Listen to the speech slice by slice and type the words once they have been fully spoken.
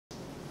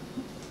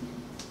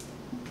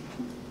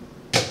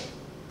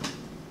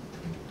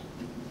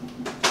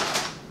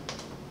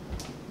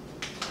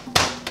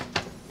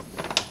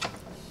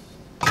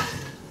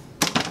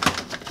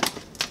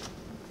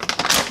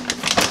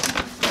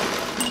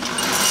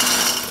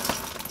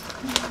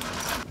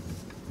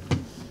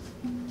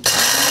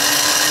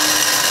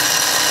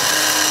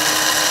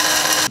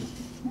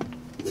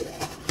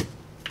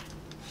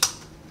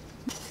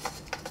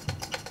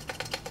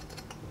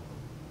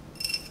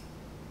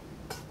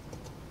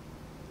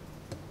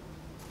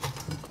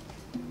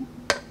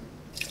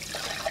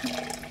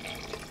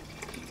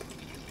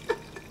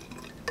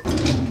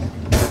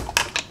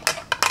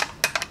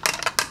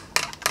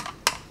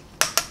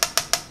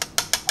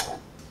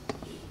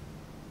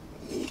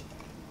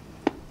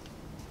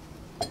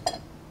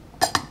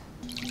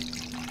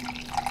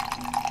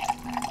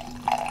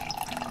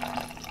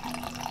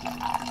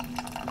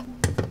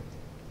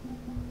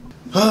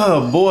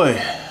Oh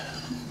boy.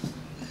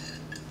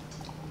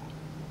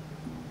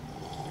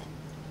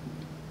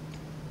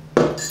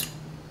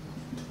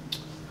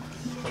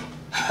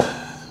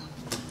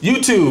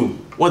 YouTube,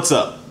 what's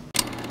up?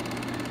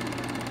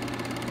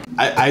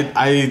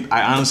 I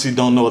honestly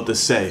don't know what to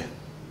say.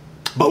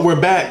 But we're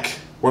back.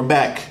 We're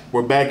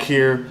back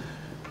here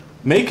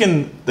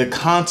making the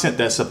content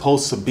that's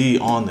supposed to be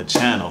on the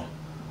channel.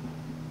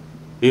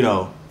 You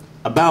know,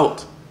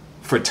 about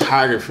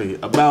photography,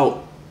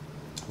 about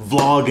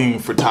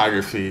vlogging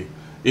photography,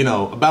 you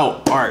know,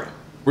 about art.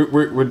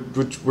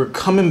 We're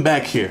coming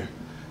back here.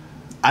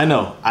 I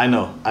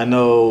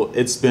know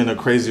it's been a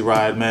crazy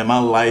ride, man. My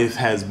life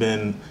has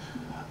been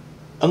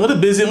a little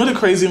busy, a little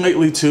crazy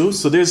lately too.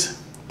 So there's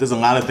a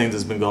lot of things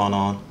that's been going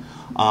on.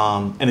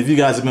 And if you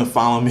guys have been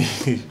following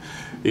me,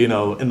 you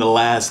know, in the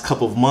last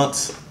couple of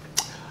months,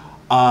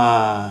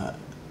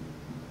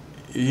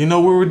 you know,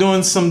 we were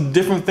doing some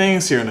different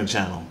things here on the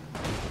channel.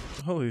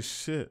 Holy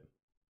shit.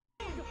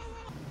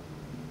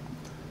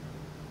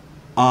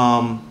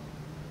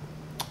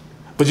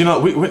 But you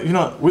know,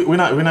 we're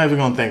not even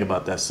gonna think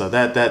about that stuff.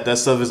 That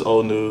stuff is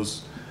old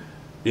news.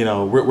 You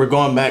know, we're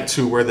going back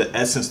to where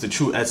the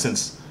true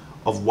essence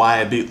of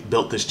why I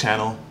built this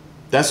channel.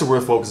 That's what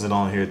we're focusing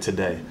on here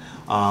today.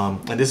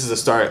 And this is the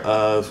start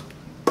of,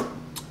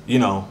 you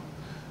know,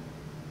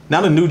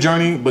 not a new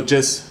journey, but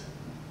just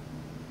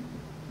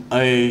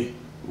a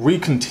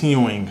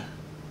recontinuing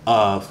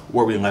of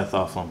where we left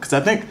off from. Because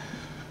I think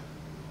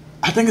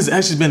it's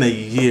actually been a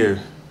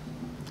year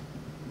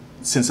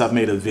since I've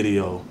made a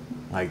video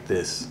like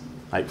this,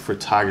 like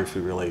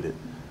photography related.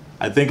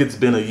 I think it's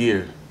been a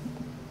year,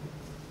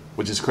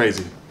 which is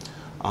crazy.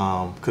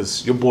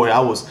 Because your boy,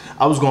 I was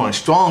going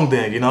strong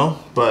then, you know.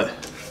 But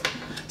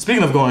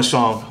speaking of going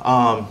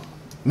strong,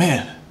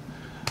 man,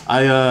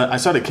 I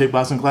started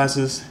kickboxing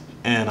classes,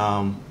 and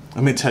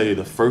let me tell you,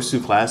 the first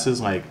 2 classes,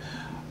 like,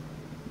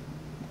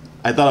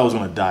 I thought I was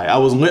gonna die. I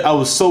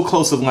was so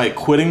close to like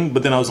quitting,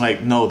 but then I was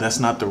like, no, that's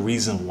not the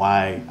reason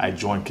why I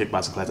joined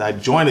kickboxing class. I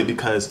joined it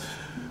because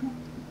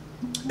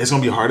it's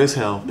gonna be hard as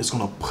hell. It's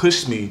gonna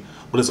push me,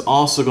 but it's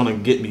also gonna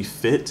get me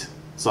fit.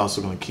 It's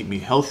also gonna keep me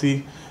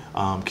healthy,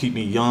 keep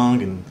me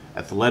young and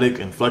athletic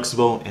and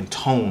flexible and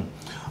toned.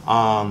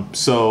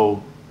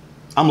 So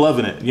I'm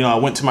loving it. You know, I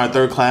went to my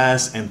 3rd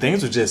class and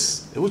things were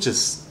just, it was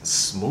just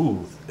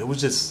smooth. It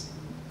was just,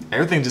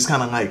 everything just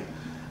kind of like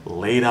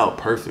laid out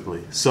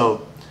perfectly.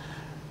 So,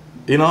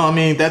 you know, I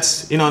mean,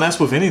 that's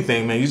with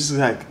anything, man. You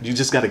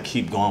just got to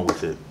keep going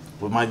with it.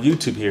 With my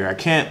YouTube here, I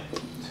can't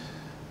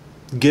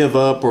give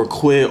up or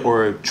quit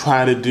or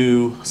try to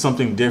do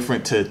something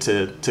different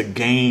to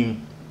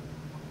gain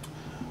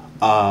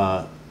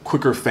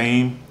quicker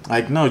fame.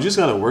 Like, no, you just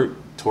got to work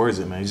towards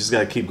it, man. You just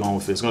got to keep going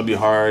with it. It's going to be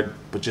hard,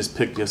 but just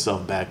pick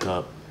yourself back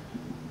up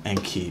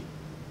and keep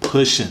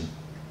pushing.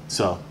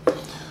 So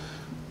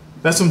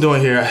that's what I'm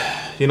doing here.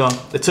 You know,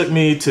 it took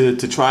me to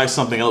try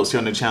something else here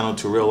on the channel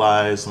to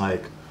realize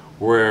like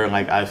where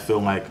like I feel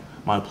like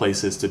my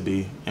place is to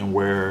be and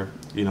where,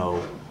 you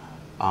know,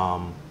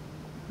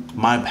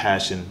 my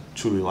passion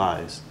truly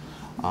lies.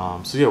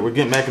 So yeah, we're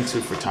getting back into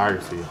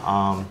photography.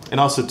 And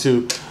also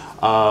too,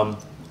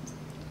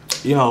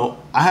 you know,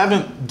 I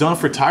haven't done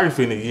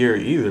photography in a year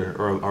either,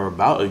 or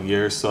about a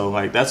year. So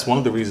like that's one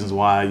of the reasons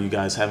why you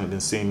guys haven't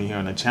been seeing me here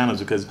on the channel, is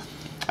because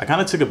I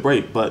kind of took a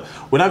break. But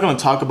we're not going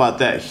to talk about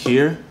that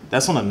here.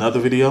 That's on another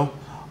video.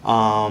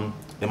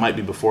 It might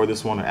be before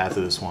this one or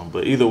after this one,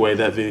 but either way,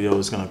 that video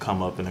is going to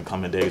come up in the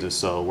coming days or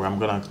so, where I'm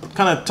going to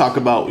kind of talk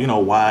about, you know,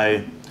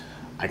 why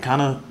I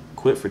kind of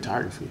quit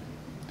photography.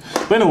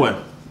 But anyway,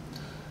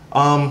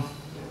 hold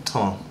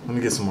on, let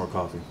me get some more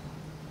coffee.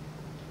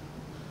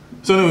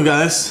 So anyway,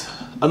 guys,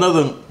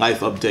 another life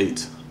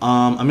update.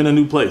 I'm in a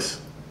new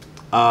place.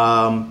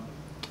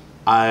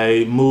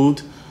 I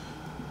moved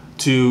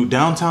to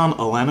downtown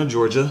Atlanta,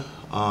 Georgia,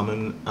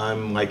 and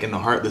I'm like in the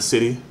heart of the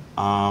city.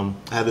 I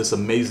have this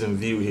amazing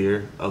view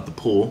here of the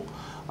pool.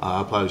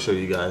 I'll probably show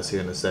you guys here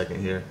in a second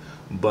here.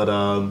 But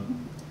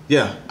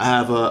yeah, I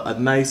have a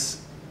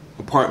nice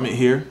apartment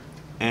here,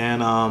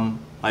 and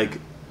like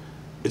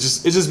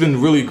it's just been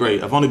really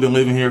great. I've only been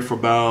living here for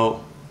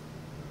about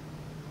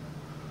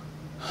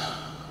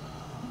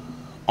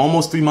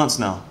almost 3 months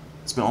now.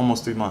 It's been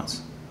almost 3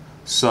 months.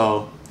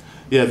 So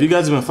yeah, if you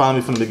guys have been following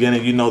me from the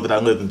beginning, you know that I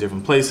lived in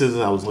different places.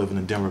 I was living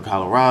in Denver,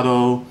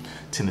 Colorado,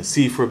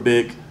 Tennessee for a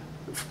bit.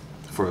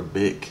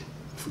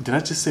 Did I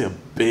just say a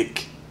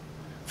bit?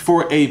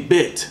 For a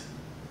bit.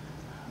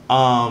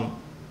 And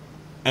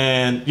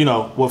you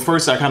know, well,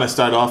 first I kind of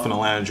started off in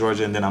Atlanta,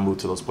 Georgia, and then I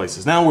moved to those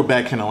places. Now we're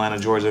back in Atlanta,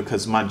 Georgia,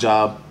 because my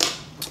job,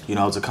 you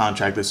know, I was a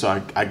contractor,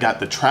 so I got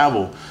to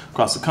travel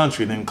across the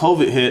country. Then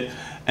COVID hit,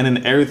 and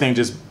then everything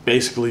just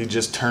basically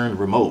just turned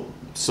remote.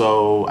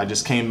 So I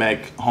just came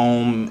back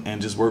home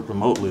and just worked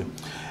remotely.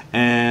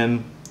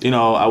 And, you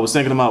know, I was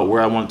thinking about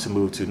where I wanted to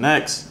move to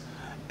next.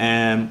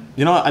 And,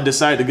 you know, I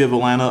decided to give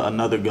Atlanta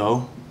another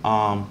go.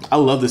 I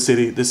love the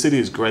city. The city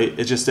is great.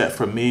 It's just that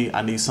for me,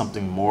 I need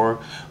something more.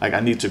 Like, I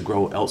need to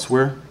grow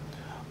elsewhere.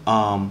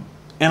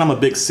 And I'm a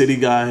big city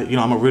guy. You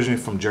know, I'm originally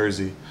from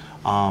Jersey,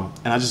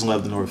 and I just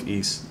love the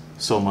Northeast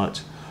so much.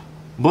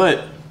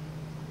 But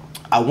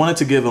I wanted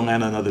to give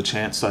Atlanta another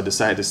chance, so I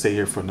decided to stay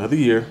here for another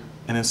year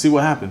and then see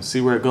what happens,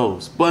 see where it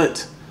goes.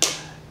 But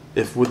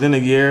if within a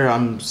year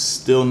I'm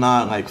still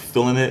not like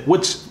feeling it,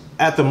 which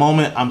at the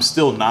moment I'm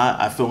still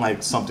not, I feel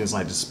like something's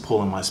like just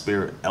pulling my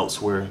spirit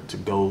elsewhere to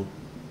go,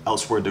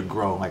 elsewhere to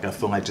grow. Like I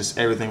feel like just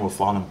everything will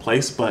fall in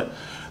place, but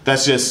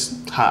that's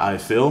just how I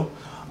feel.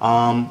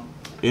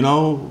 You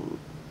know,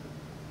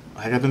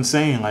 like I've been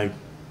saying, like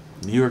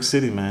New York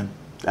City, man,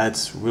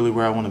 that's really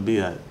where I want to be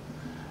at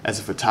as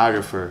a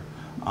photographer.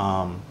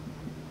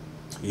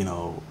 You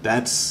know,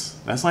 that's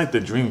like the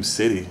dream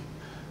city.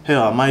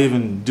 Hell, I might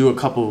even do a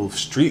couple of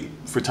street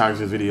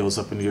photography videos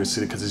up in New York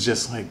City, because it's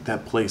just like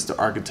that place, the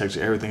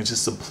architecture, everything. It's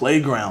just a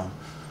playground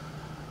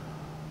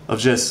of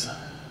just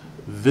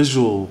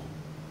visual,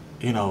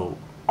 you know,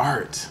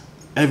 art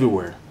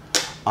everywhere.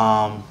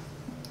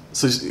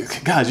 So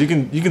guys, you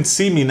can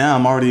see me now.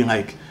 I'm already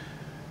like,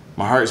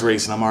 my heart's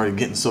racing. I'm already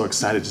getting so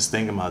excited just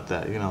thinking about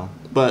that, you know.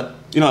 But,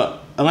 you know,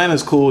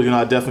 Atlanta's cool. You know,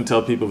 I definitely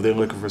tell people if they're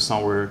looking for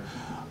somewhere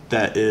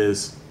that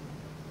is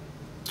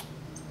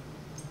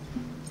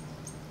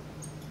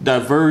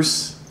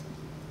diverse.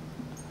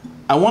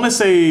 I want to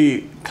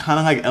say kind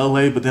of like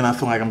LA, but then I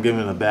feel like I'm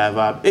giving it a bad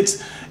vibe.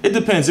 It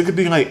depends. It could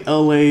be like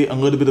LA, a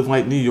little bit of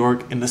like New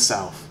York in the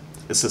South.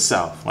 It's the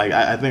South. Like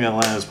I think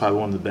Atlanta is probably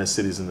one of the best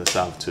cities in the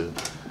South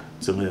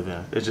to live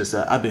in. It's just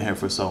that I've been here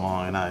for so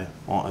long and I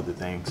want other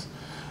things,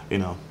 you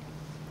know.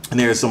 And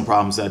there are some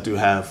problems that I do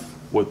have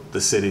with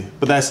the city,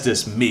 but that's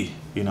just me,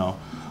 you know.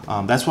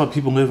 That's why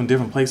people live in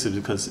different places,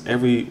 because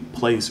every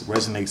place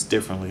resonates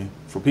differently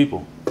for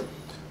people.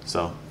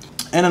 So,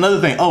 and another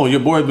thing, oh, your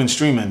boy has been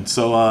streaming.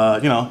 So,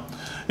 you know,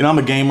 I'm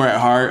a gamer at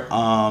heart.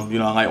 You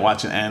know, I like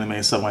watching anime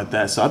and stuff like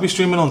that. So I'll be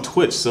streaming on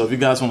Twitch. So if you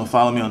guys want to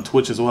follow me on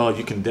Twitch as well,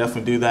 you can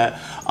definitely do that.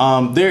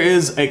 There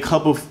is a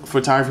couple of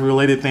photography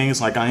related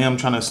things. Like I am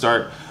trying to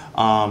start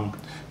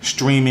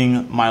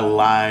streaming my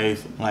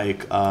live,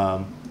 like,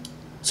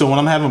 so when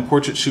I'm having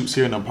portrait shoots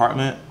here in the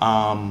apartment,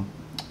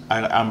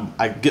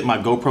 I get my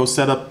GoPro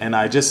set up and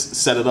I just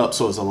set it up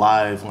so it's a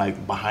live,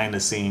 like behind the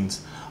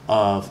scenes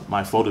of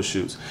my photo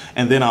shoots.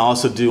 And then I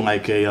also do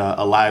like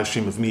a live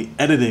stream of me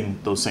editing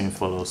those same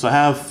photos. So I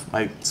have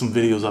like some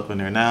videos up in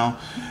there now,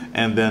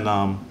 and then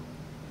I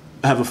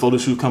have a photo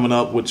shoot coming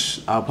up,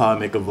 which I'll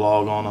probably make a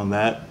vlog on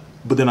that.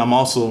 But then I'm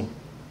also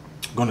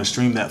going to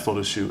stream that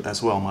photo shoot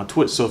as well on my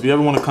Twitch. So if you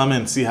ever want to come in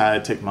and see how I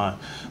take my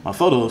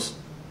photos,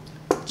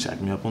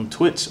 check me up on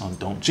Twitch on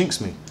Don't Jinx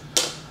Me.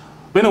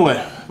 But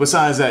anyway,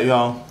 besides that,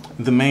 y'all,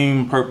 the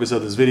main purpose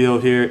of this video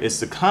here is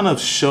to kind of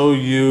show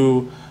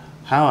you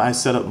how I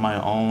set up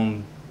my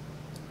own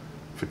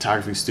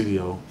photography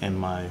studio in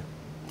my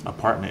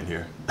apartment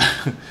here.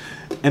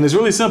 And it's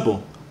really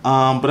simple,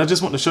 but I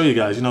just want to show you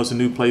guys, you know, it's a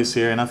new place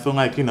here, and I feel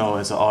like, you know,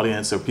 as an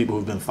audience or people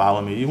who've been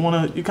following me,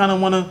 you kind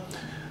of want to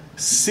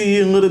see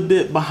a little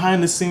bit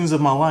behind the scenes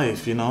of my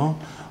life, you know.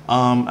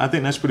 I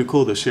think that's pretty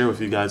cool to share with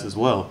you guys as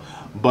well.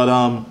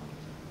 But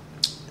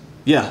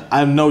yeah,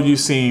 I know you've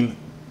seen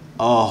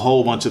a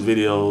whole bunch of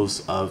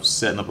videos of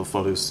setting up a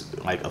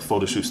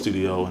photo shoot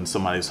studio in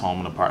somebody's home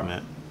and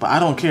apartment, but I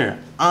don't care.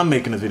 I'm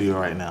making a video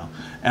right now,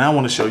 and I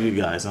want to show you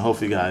guys, and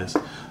hopefully, guys,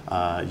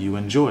 you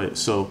enjoy it.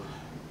 So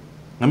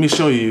let me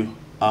show you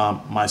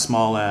my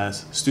small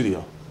ass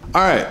studio.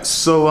 All right,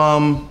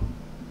 so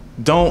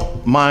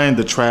don't mind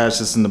the trash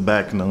that's in the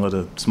back in the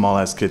little small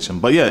ass kitchen.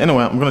 But yeah,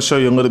 anyway, I'm gonna show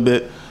you a little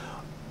bit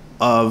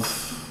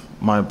of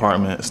my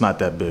apartment. It's not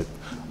that big.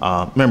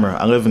 Remember,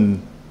 I live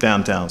in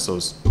downtown, so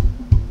it's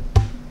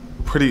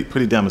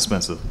pretty damn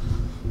expensive.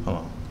 Hold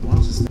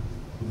on.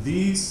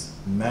 These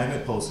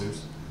magnet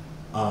posters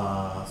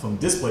from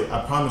Display,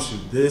 I promise you,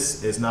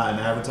 this is not an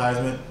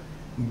advertisement.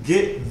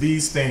 Get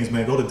these things,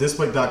 man. Go to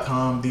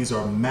display.com. These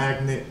are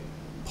magnet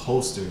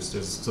posters.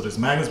 There's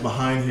magnets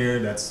behind here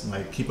that's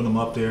like keeping them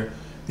up there.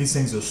 These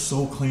things are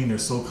so clean, they're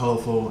so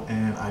colorful,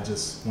 and I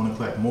just want to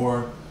collect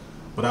more,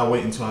 but I'll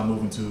wait until I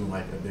move into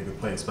like a bigger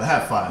place. But I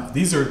have 5.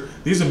 These are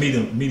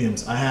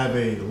mediums. I have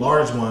a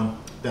large one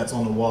that's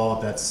on the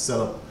wall that's set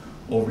up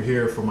over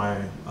here for my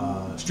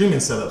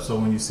streaming setup. So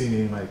when you see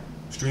me like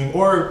stream,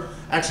 or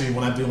actually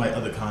when I do like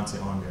other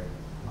content on there.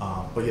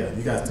 But yeah,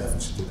 you guys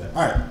definitely should do that.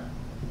 All right.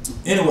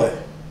 Anyway,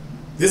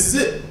 this is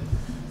it.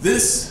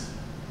 This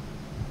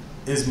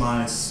is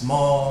my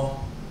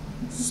small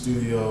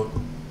studio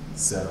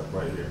setup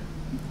right here.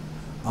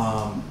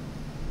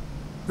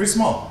 Pretty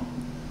small,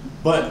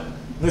 but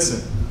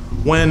listen,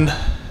 when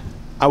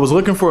I was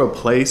looking for a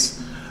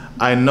place,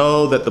 I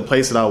know that the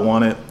place that I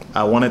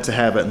wanted to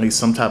have at least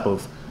some type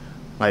of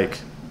like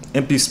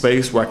empty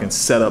space where I can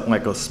set up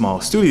like a small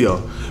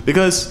studio,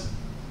 because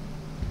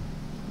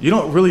you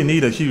don't really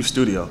need a huge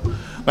studio.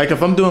 Like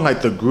if I'm doing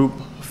like the group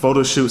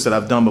photo shoots that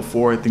I've done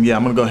before, then yeah,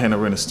 I'm gonna go ahead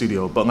and rent a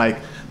studio. But like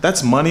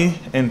that's money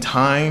and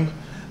time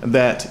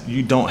that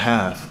you don't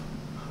have.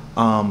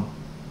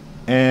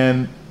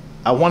 And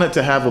I wanted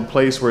to have a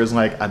place where it's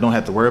like I don't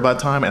have to worry about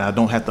time and I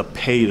don't have to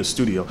pay the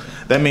studio.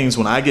 That means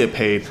when I get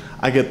paid,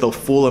 I get the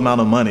full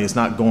amount of money. It's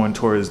not going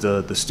towards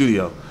the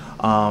studio.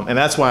 And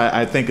that's why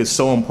I think it's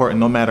so important,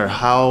 no matter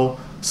how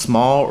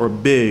small or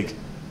big,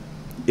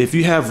 if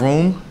you have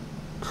room,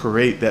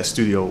 create that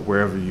studio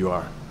wherever you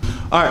are.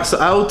 All right, so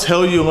I'll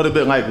tell you a little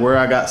bit like where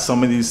I got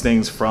some of these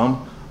things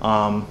from.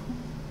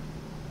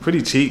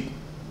 Pretty cheap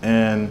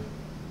and,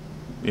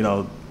 you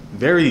know,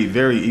 very,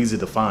 very easy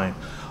to find.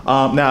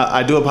 Now,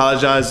 I do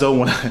apologize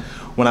though,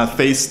 when I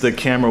face the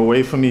camera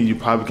away from me, you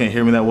probably can't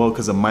hear me that well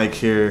because the mic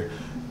here,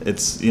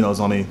 it's, you know, it's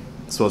only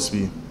supposed to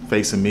be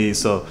facing me.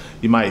 So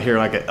you might hear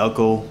like an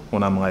echo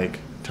when I'm like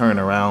turning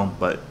around,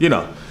 but you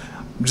know,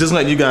 just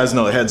letting you guys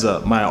know, heads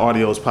up, my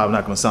audio is probably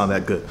not gonna sound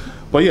that good.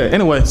 But yeah,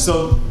 anyway,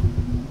 so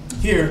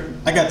here,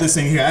 I got this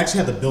thing here. I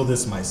actually had to build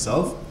this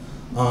myself.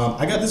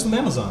 I got this from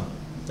Amazon.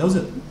 That was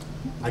it.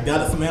 I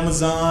got it from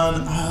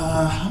Amazon.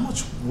 How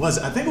much was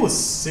it? I think it was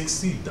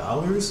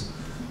 $60.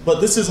 But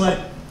this is like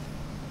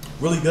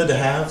really good to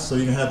have, so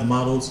you can have the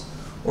models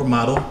or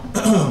model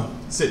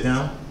sit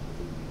down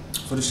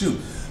for the shoot.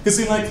 Cause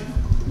see, like,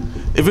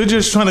 if you're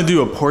just trying to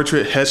do a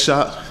portrait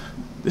headshot,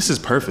 this is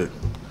perfect.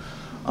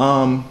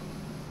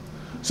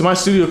 So my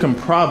studio can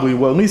probably,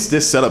 well, at least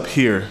this setup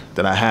here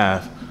that I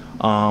have,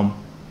 can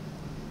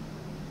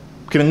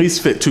at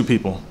least fit 2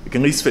 people. It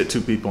can at least fit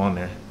 2 people on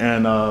there,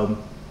 and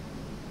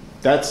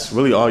that's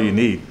really all you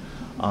need.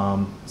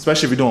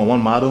 Especially if you're doing one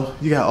model,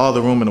 you got all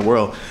the room in the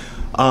world.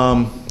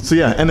 So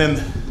yeah, and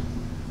then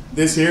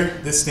this here,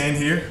 this stand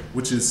here,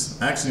 which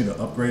is actually to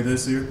upgrade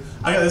this here.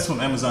 I got this from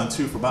Amazon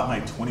too for about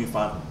like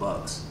 25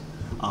 bucks.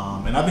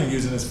 And I've been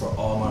using this for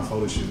all my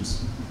photo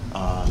shoots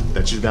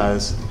that you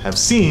guys have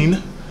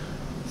seen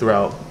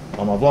throughout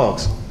all my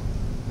vlogs.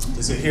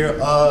 Is it here?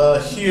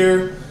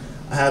 Here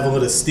I have a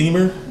little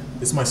steamer.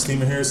 This is my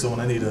steamer here, so when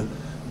I need to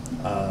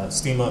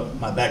steam up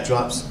my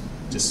backdrops,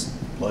 just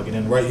plug it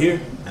in right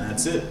here, and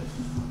that's it.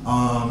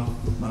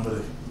 My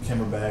little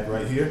camera bag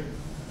right here.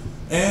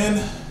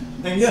 And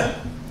yeah.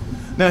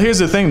 Now here's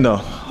the thing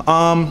though.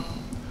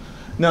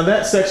 Now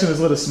that section is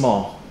a little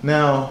small.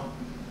 Now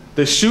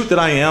the shoot that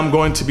I am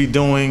going to be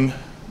doing,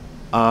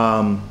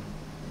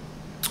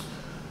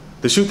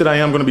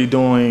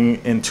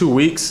 in 2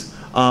 weeks,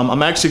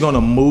 I'm actually going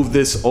to move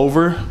this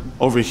over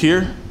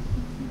here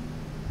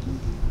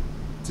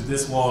to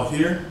this wall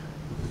here,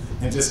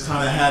 and just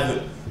kind of have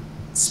it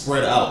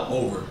spread out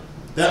over.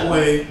 That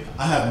way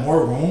I have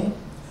more room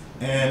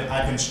and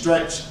I can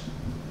stretch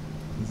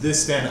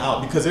this stand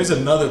out, because there's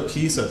another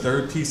piece, a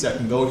third piece that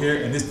can go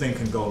here, and this thing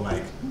can go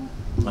like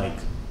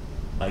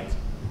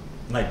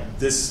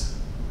this,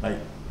 like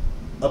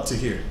up to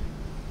here.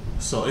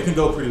 So it can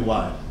go pretty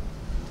wide.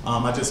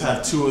 I just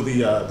have 2 of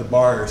the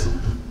bars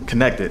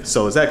connected,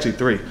 so it's actually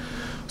 3.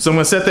 So I'm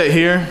gonna set that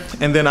here,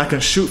 and then I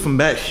can shoot from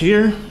back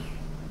here and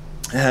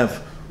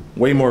have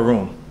way more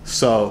room.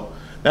 So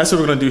that's what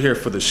we're gonna do here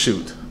for the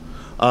shoot.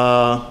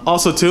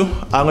 Also too,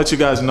 I'll let you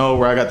guys know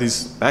where I got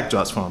these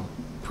backdrops from.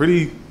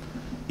 Pretty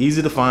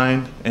easy to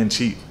find and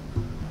cheap.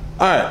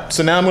 All right,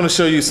 so now I'm gonna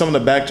show you some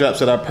of the backdrops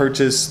that I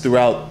purchased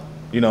throughout,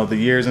 you know, the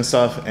years and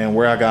stuff, and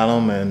where I got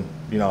them, and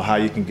you know, how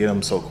you can get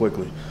them so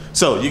quickly.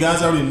 So you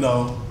guys already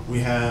know we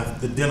have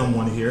the denim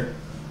one here.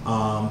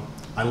 I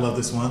love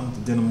this one. The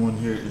denim one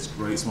here is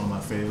great. It's one of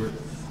my favorite.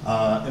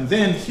 And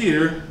then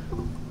here,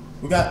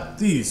 we got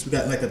these. We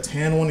got like a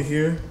tan one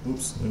here.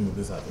 Oops, let me move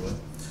this out of the way.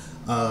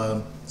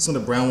 Some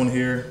of the brown one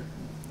here.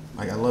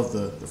 Like, I love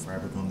the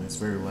fabric on this,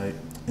 very light.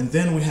 And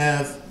then we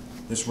have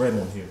this red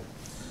one here.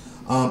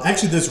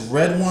 Actually, this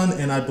red one,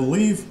 and I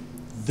believe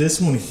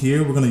this one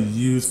here, we're gonna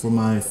use for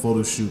my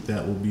photo shoot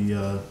that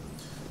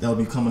will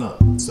be coming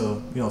up.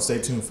 So, you know,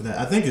 stay tuned for that.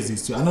 I think it's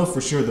these 2. I know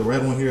for sure the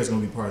red one here is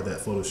gonna be part of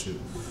that photo shoot.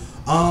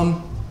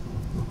 And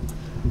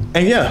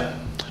yeah,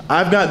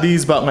 I've got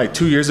these about like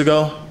 2 years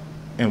ago.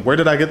 And where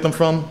did I get them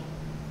from?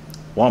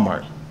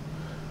 Walmart.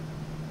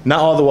 Not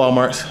all the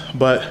Walmarts,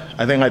 but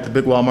I think like the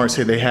big Walmarts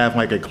here, they have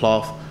like a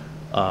cloth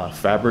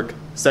fabric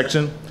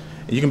section.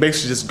 And you can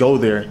basically just go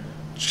there,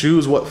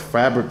 choose what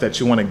fabric that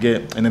you want to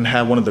get, and then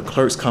have one of the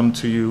clerks come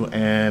to you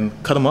and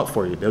cut them up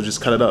for you. They'll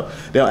just cut it up.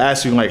 They'll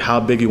ask you like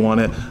how big you want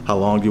it, how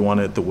long you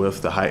want it, the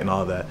width, the height, and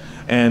all that.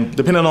 And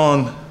depending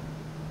on,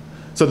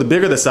 so the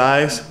bigger the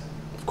size,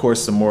 of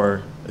course, the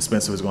more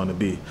expensive it's going to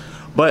be.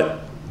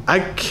 But I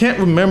can't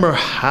remember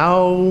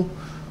how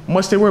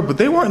much they were, but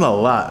they weren't a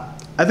lot.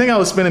 I think I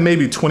was spending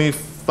maybe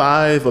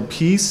 25 a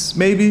piece,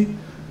 maybe,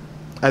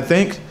 I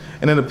think.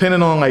 And then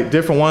depending on like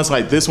different ones,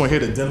 like this one here,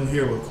 the denim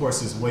here, of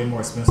course, is way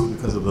more expensive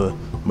because of the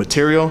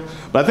material.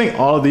 But I think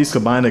all of these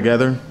combined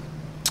together,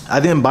 I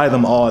didn't buy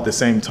them all at the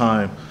same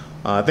time.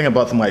 I think I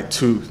bought them like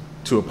two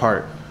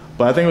apart.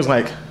 But I think it was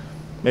like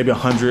maybe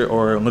 100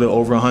 or a little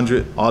over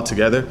 100 all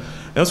together.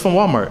 And it was from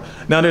Walmart.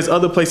 Now there's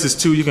other places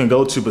too you can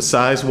go to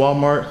besides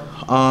Walmart.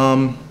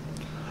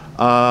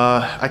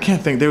 I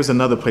can't think, there was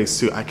another place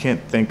too. I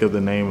can't think of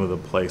the name of the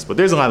place, but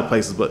there's a lot of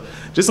places. But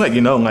just like,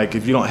 you know, like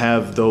if you don't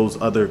have those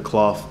other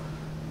cloth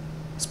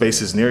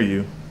spaces near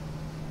you,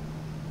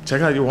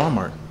 check out your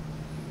Walmart.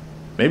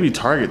 maybe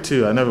Target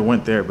too. I never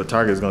went there, but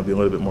Target is gonna be a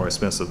little bit more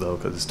expensive though,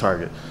 because it's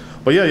Target.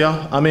 But yeah,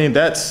 y'all, I mean,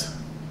 that's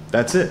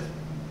it.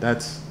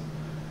 That's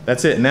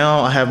it.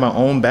 Now I have my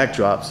own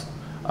backdrops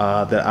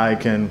that I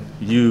can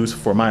use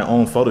for my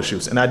own photo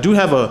shoots. And I do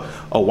have a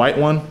white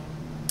one.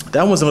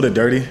 That one's a little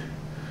dirty.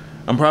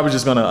 I'm probably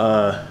just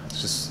gonna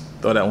just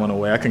throw that one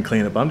away. I can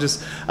clean it, but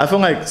I feel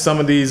like some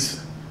of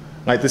these,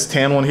 like this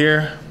tan one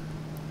here,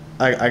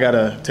 I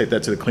gotta take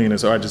that to the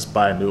cleaners, or I just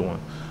buy a new one.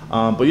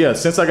 But yeah,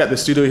 since I got the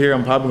studio here,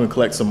 I'm probably gonna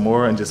collect some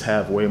more and just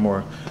have way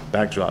more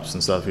backdrops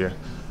and stuff here.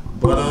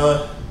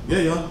 But yeah,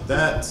 y'all,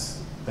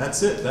 that's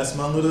it. That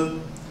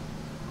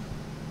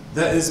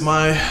is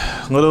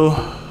my little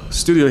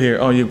studio here.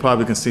 Oh, you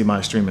probably can see my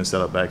streaming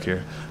setup back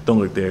here. Don't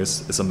look there,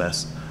 it's a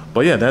mess.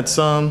 But yeah, that's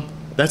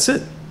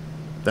it.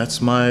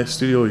 That's my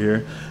studio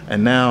here.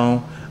 And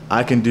now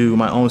I can do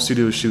my own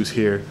studio shoots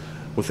here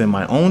within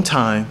my own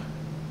time,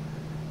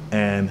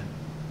 and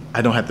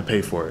I don't have to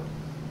pay for it.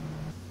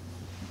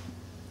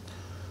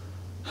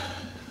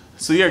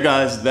 So yeah,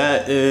 guys,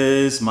 that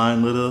is my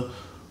little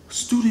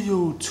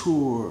studio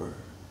tour.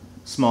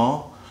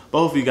 Small, but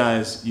hopefully you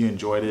guys, you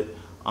enjoyed it.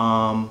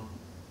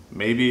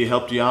 Maybe it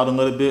helped you out a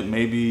little bit.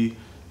 Maybe,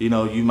 you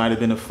know, you might have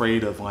been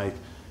afraid of like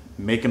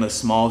making a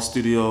small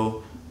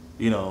studio,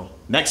 you know,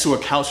 next to a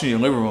couch in your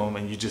living room,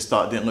 and you just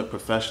thought it didn't look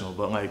professional.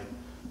 But like,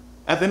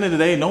 at the end of the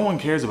day, no one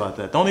cares about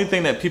that. The only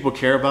thing that people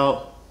care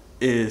about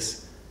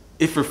is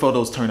if your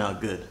photos turn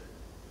out good.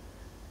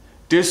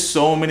 There's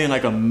so many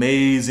like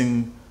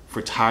amazing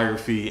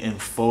photography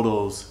and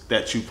photos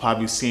that you've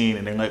probably seen,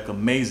 and they're like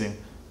amazing,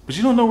 but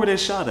you don't know where they're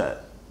shot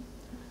at.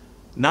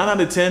 9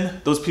 out of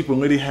 10, those people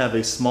literally have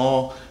a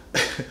small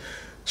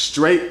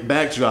straight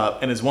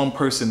backdrop and there's one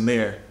person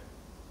there,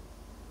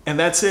 and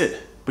that's it.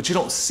 But you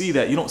don't see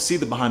that. You don't see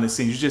the behind the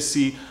scenes. You just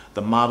see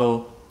the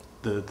model,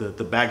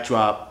 the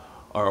backdrop,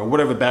 or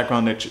whatever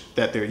background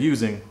that they're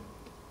using,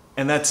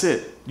 and that's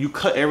it. You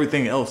cut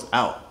everything else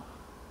out.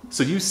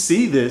 So you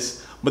see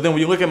this, but then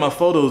when you look at my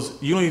photos,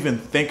 you don't even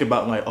think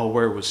about like, oh,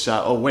 where it was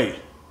shot. Oh wait,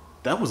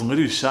 that was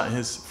literally shot in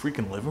his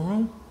freaking living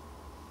room?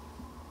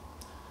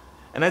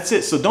 And that's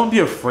it. So don't be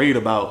afraid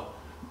about,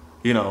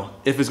 you know,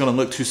 if it's gonna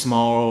look too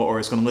small or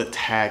it's gonna look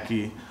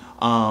tacky.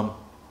 I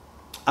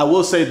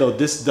will say though,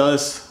 this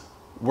does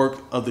work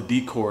of the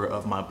decor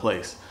of my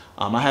place.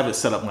 I have it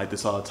set up like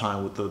this all the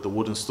time with the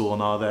wooden stool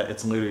and all that.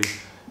 It's literally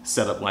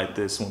set up like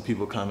this when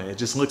people come in. It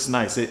just looks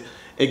nice. It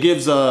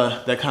gives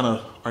that kind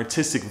of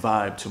artistic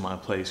vibe to my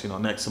place, you know,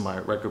 next to my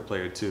record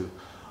player too.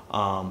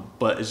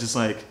 But it's just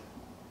like,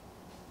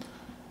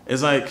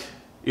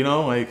 you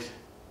know, like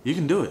you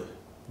can do it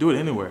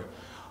anywhere.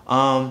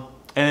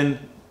 And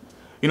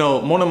you know,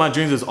 one of my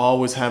dreams is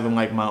always having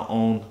like my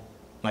own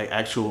like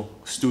actual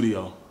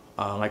studio,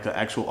 like an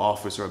actual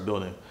office or a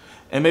building.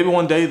 And maybe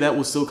one day that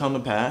will still come to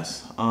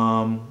pass.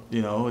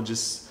 You know,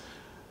 it's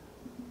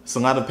a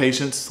lot of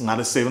patience, a lot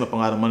of saving up a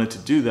lot of money to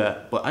do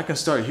that, but I can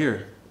start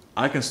here.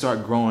 I can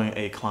start growing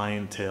a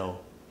clientele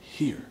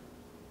here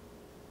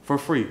for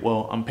free.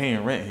 Well, I'm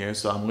paying rent here,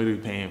 so I'm literally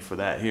paying for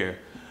that here.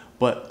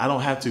 But I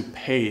don't have to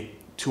pay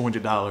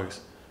 $200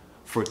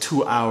 for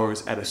 2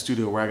 hours at a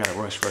studio where I gotta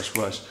rush.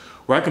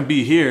 Where I can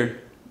be here,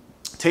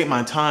 take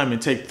my time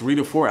and take 3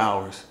 to 4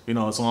 hours, you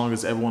know, as long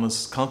as everyone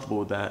is comfortable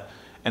with that,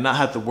 and not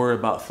have to worry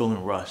about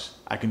feeling rushed.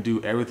 I can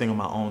do everything on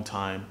my own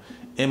time,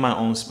 in my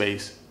own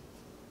space,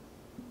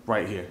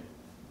 right here.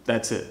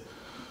 That's it.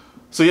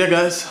 So yeah,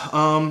 guys,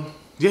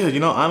 yeah, you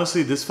know,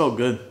 honestly, this felt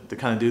good to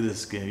kind of do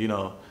this again, you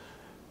know,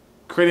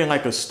 creating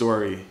like a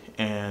story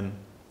and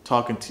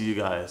talking to you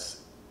guys.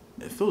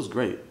 It feels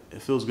great.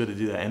 It feels good to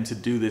do that, and to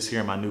do this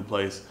here in my new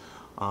place.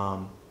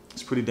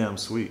 It's pretty damn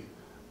sweet.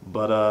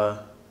 But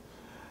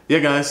yeah,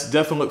 guys,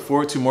 definitely look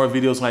forward to more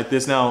videos like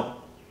this.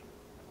 Now,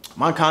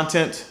 my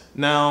content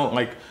now,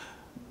 like,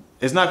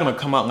 it's not gonna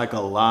come out like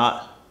a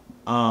lot.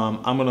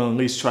 I'm gonna at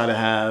least try to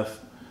have,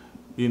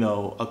 you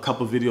know, a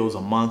couple videos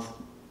a month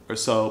or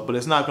so, but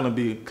it's not gonna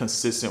be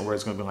consistent where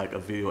it's gonna be like a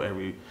video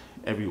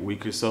every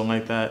week or so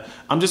like that.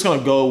 I'm just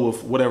gonna go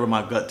with whatever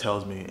my gut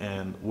tells me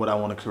and what I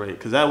want to create,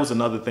 because that was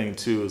another thing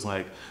too, is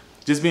like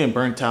just being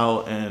burnt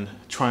out and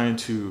trying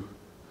to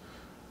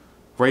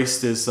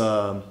race this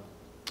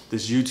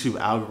this YouTube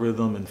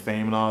algorithm and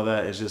fame and all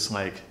that. Is just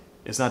like,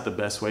 it's not the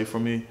best way for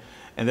me.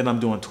 And then I'm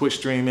doing Twitch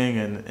streaming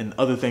and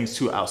other things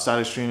too outside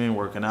of streaming,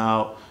 working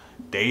out,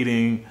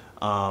 dating,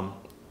 trying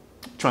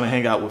to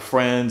hang out with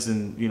friends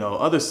and, you know,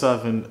 other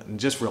stuff, and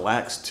just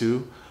relax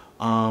too.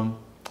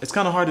 It's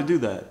kind of hard to do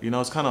that. You know,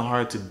 it's kind of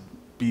hard to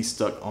be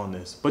stuck on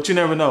this, but you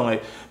never know.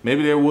 Like,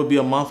 maybe there would be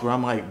a month where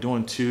I'm like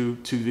doing two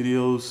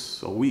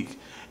videos a week.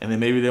 And then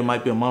maybe there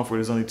might be a month where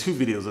there's only 2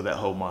 videos of that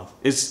whole month.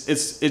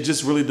 It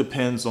just really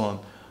depends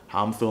on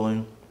how I'm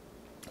feeling,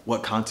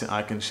 what content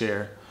I can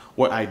share,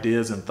 what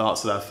ideas and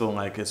thoughts that I feel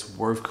like it's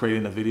worth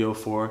creating a video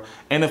for,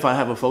 and if I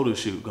have a photo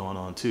shoot going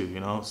on too, you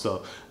know.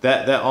 So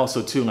that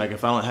also too, like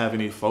if I don't have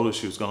any photo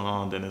shoots going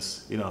on, then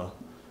it's, you know,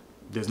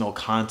 there's no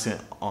content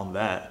on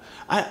that.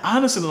 I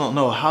honestly don't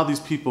know how these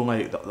people,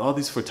 like all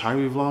these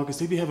photography vloggers,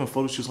 they be having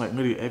photo shoots like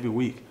literally every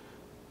week.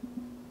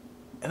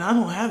 And I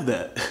don't have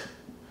that.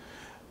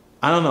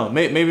 I don't know.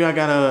 Maybe I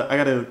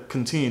gotta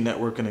continue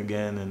networking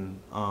again and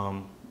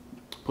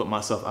put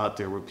myself out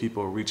there where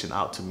people are reaching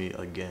out to me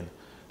again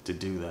to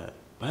do that.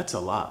 But that's a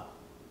lot.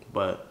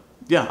 But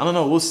yeah, I don't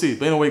know. We'll see.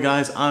 But anyway,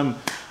 guys, I'm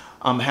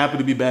happy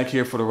to be back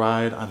here for the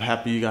ride. I'm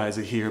happy you guys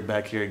are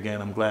back here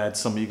again. I'm glad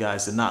some of you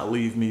guys did not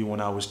leave me when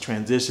I was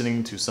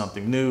transitioning to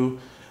something new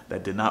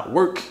that did not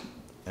work,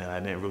 and I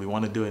didn't really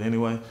want to do it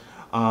anyway.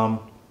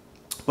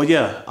 But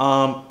yeah,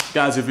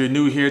 guys, if you're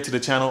new here to the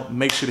channel,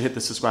 make sure to hit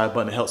the subscribe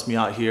button. It helps me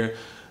out here.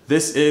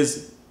 This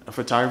is a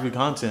photography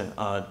content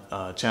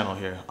channel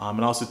here.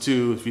 And also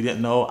too, if you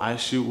didn't know, I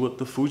shoot with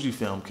the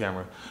Fujifilm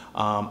camera.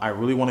 I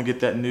really want to get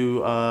that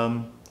new,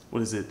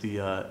 what is it,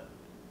 the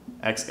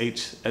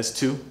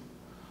XH-S2.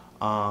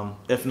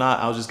 If not,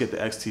 I'll just get the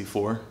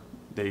XT4.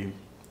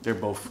 They're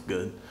both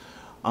good.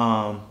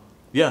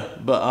 Yeah,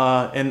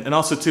 but and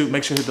also too,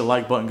 make sure to hit the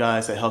like button,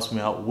 guys. That helps me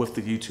out with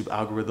the YouTube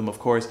algorithm, of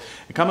course.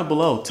 And comment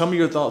below. Tell me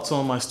your thoughts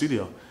on my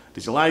studio.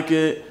 Did you like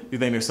it? Do you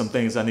think there's some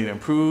things I need to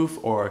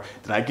improve? Or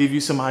did I give you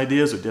some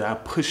ideas? Or did I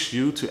push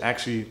you to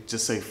actually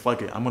just say,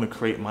 fuck it, I'm gonna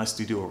create my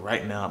studio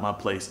right now at my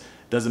place.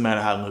 Doesn't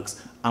matter how it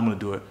looks, I'm gonna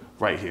do it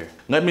right here.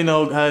 Let me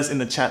know, guys, in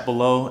the chat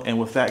below. And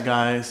with that,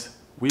 guys,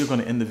 we are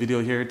gonna end the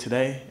video here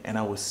today, and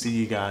I will see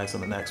you guys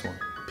on the next one.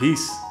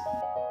 Peace.